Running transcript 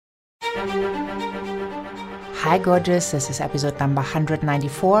Hi, gorgeous. This is episode number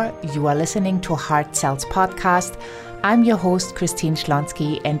 194. You are listening to Heart Sells Podcast. I'm your host, Christine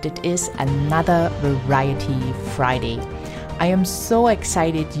Schlonsky, and it is another Variety Friday. I am so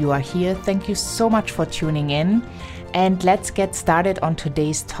excited you are here. Thank you so much for tuning in. And let's get started on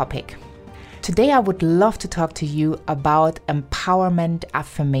today's topic. Today, I would love to talk to you about empowerment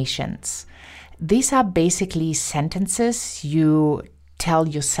affirmations. These are basically sentences you tell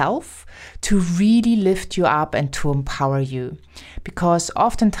yourself to really lift you up and to empower you. Because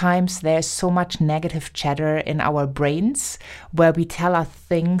oftentimes there's so much negative chatter in our brains where we tell us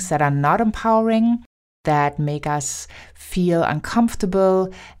things that are not empowering, that make us feel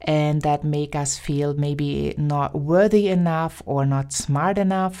uncomfortable, and that make us feel maybe not worthy enough or not smart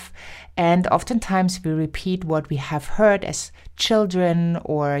enough. And oftentimes we repeat what we have heard as children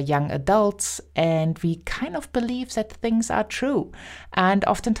or young adults, and we kind of believe that things are true. And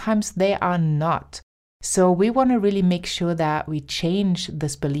oftentimes they are not. So we want to really make sure that we change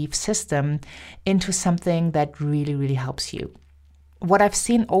this belief system into something that really, really helps you. What I've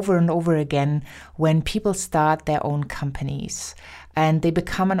seen over and over again when people start their own companies and they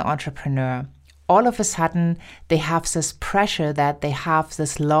become an entrepreneur, all of a sudden they have this pressure that they have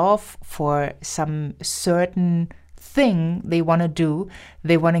this love for some certain thing they want to do,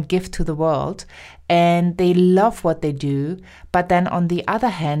 they want to give to the world, and they love what they do. But then on the other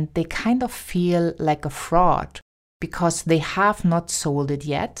hand, they kind of feel like a fraud because they have not sold it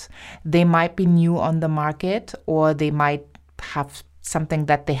yet. They might be new on the market, or they might have something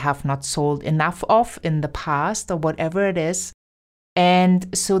that they have not sold enough of in the past, or whatever it is.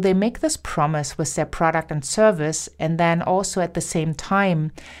 And so they make this promise with their product and service, and then also at the same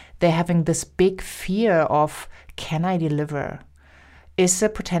time, they're having this big fear of, can I deliver? Is the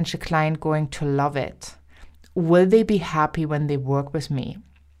potential client going to love it? Will they be happy when they work with me?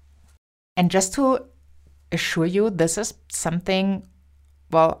 And just to assure you, this is something,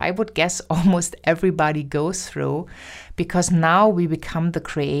 well, I would guess almost everybody goes through, because now we become the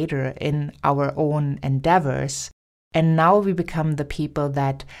creator in our own endeavors. And now we become the people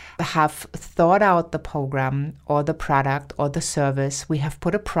that have thought out the program or the product or the service. We have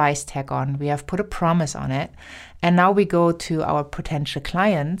put a price tag on, we have put a promise on it. And now we go to our potential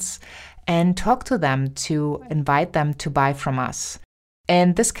clients and talk to them to invite them to buy from us.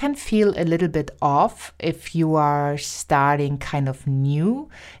 And this can feel a little bit off if you are starting kind of new,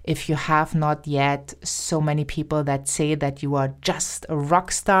 if you have not yet so many people that say that you are just a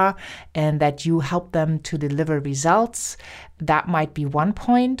rock star and that you help them to deliver results. That might be one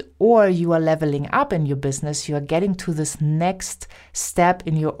point. Or you are leveling up in your business, you are getting to this next step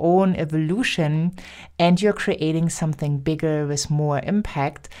in your own evolution, and you're creating something bigger with more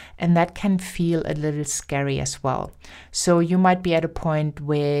impact, and that can feel a little scary as well. So you might be at a point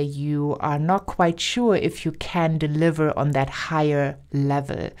where you are not quite sure if you can deliver on that higher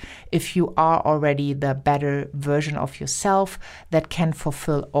level, if you are already the better version of yourself that can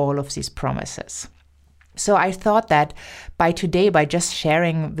fulfill all of these promises. So I thought that by just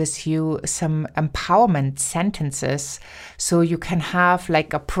sharing with you some empowerment sentences, so you can have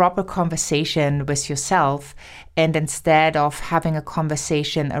like a proper conversation with yourself, and instead of having a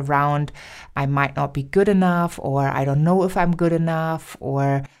conversation around, I might not be good enough, or I don't know if I'm good enough,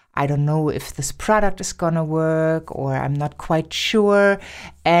 or I don't know if this product is gonna work, or I'm not quite sure.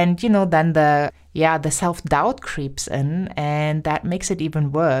 And, then the self-doubt creeps in, and that makes it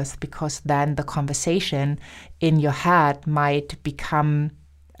even worse, because then the conversation in your head might become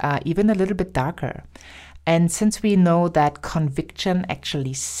even a little bit darker. And since we know that conviction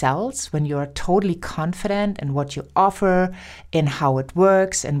actually sells, when you're totally confident in what you offer, in how it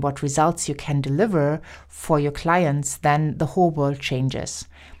works, and what results you can deliver for your clients, then the whole world changes.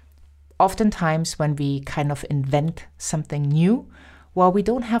 Oftentimes when we kind of invent something new, well, we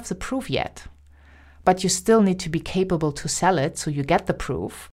don't have the proof yet, but you still need to be capable to sell it, so you get the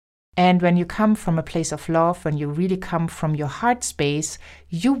proof. And when you come from a place of love, when you really come from your heart space,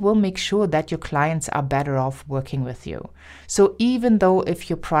 you will make sure that your clients are better off working with you. So even though if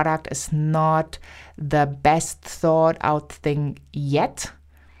your product is not the best thought out thing yet,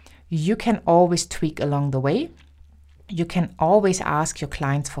 you can always tweak along the way. You can always ask your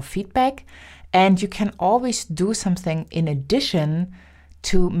clients for feedback, and you can always do something in addition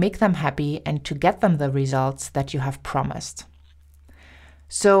to make them happy and to get them the results that you have promised.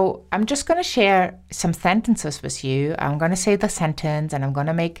 So I'm just going to share some sentences with you. I'm going to say the sentence and I'm going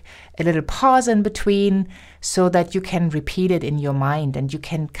to make a little pause in between so that you can repeat it in your mind and you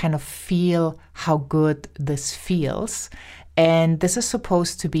can kind of feel how good this feels. And this is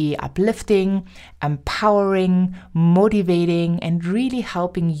supposed to be uplifting, empowering, motivating, and really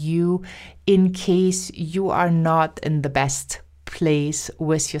helping you in case you are not in the best place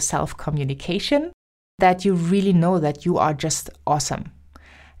with your self-communication, that you really know that you are just awesome.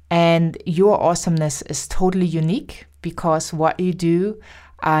 And your awesomeness is totally unique because what you do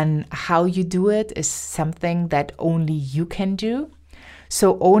and how you do it is something that only you can do.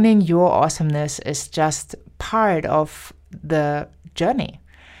 So owning your awesomeness is just part of the journey.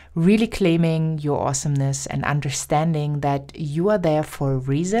 Really claiming your awesomeness and understanding that you are there for a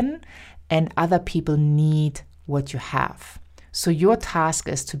reason and other people need what you have. So your task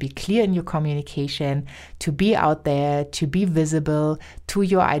is to be clear in your communication, to be out there, to be visible to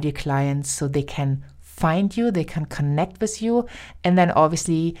your ideal clients so they can find you, they can connect with you, and then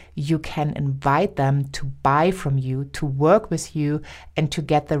obviously you can invite them to buy from you, to work with you, and to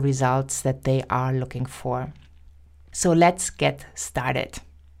get the results that they are looking for. So let's get started.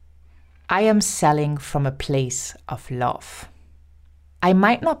 I am selling from a place of love. I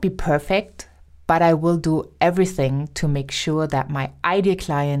might not be perfect, but I will do everything to make sure that my ideal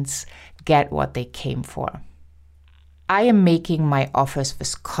clients get what they came for. I am making my offers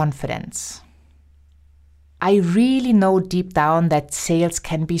with confidence. I really know deep down that sales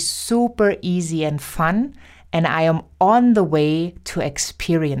can be super easy and fun, and I am on the way to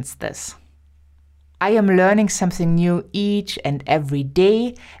experience this. I am learning something new each and every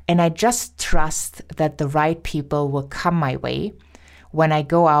day, and I just trust that the right people will come my way when I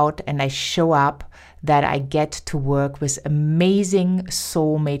go out and I show up, that I get to work with amazing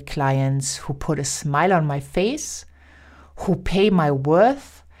soulmate clients who put a smile on my face, who pay my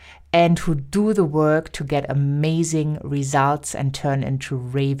worth, and who do the work to get amazing results and turn into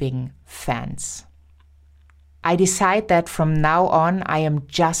raving fans. I decide that from now on, I am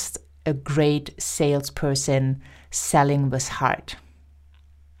just a great salesperson selling with heart.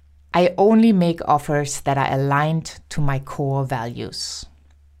 I only make offers that are aligned to my core values.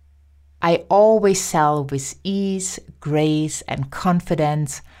 I always sell with ease, grace, and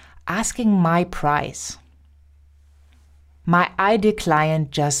confidence, asking my price. My ideal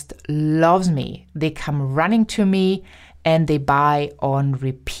client just loves me. They come running to me and they buy on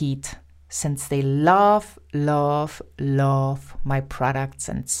repeat since they love my products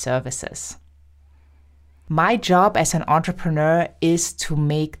and services. My job as an entrepreneur is to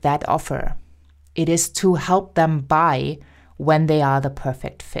make that offer. It is to help them buy when they are the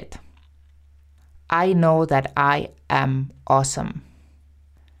perfect fit. I know that I am awesome.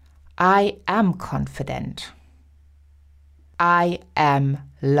 I am confident. I am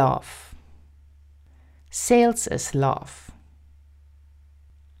love. Sales is love.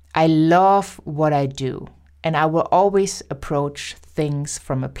 I love what I do, and I will always approach things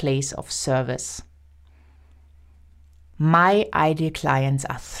from a place of service. My ideal clients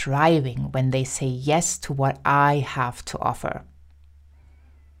are thriving when they say yes to what I have to offer.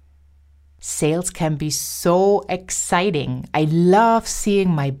 Sales can be so exciting. I love seeing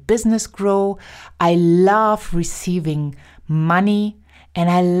my business grow. I love receiving money, and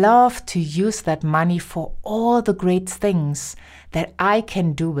I love to use that money for all the great things that I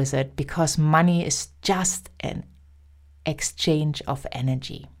can do with it, because money is just an exchange of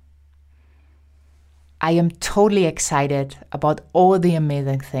energy. I am totally excited about all the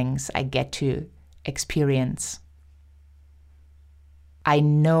amazing things I get to experience. I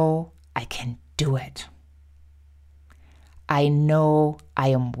know I can do it. I know I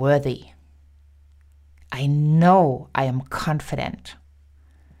am worthy. I know I am confident.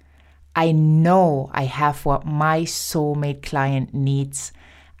 I know I have what my soulmate client needs,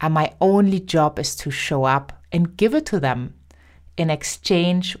 and my only job is to show up and give it to them in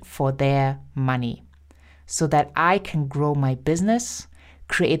exchange for their money, so that I can grow my business,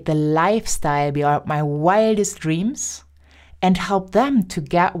 create the lifestyle beyond my wildest dreams, and help them to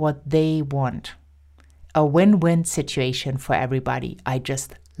get what they want. A win-win situation for everybody. I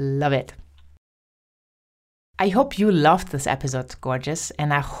just love it. I hope you loved this episode, gorgeous,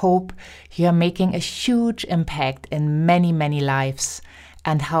 and I hope you are making a huge impact in many, many lives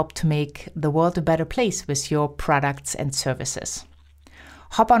and help to make the world a better place with your products and services.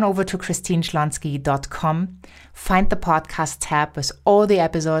 Hop on over to christineschlonski.com, find the podcast tab with all the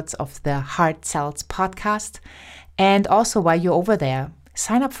episodes of the Heart Sells podcast, and also while you're over there,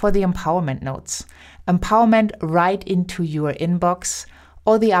 sign up for the empowerment notes. Empowerment right into your inbox,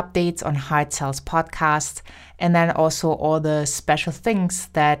 all the updates on Heart Sells podcast, and then also all the special things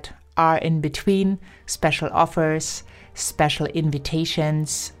that are in between, special offers, special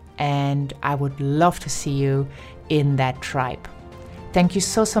invitations, and I would love to see you in that tribe. Thank you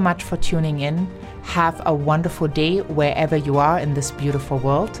so much for tuning in. Have a wonderful day wherever you are in this beautiful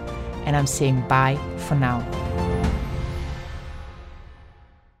world. And I'm saying bye for now.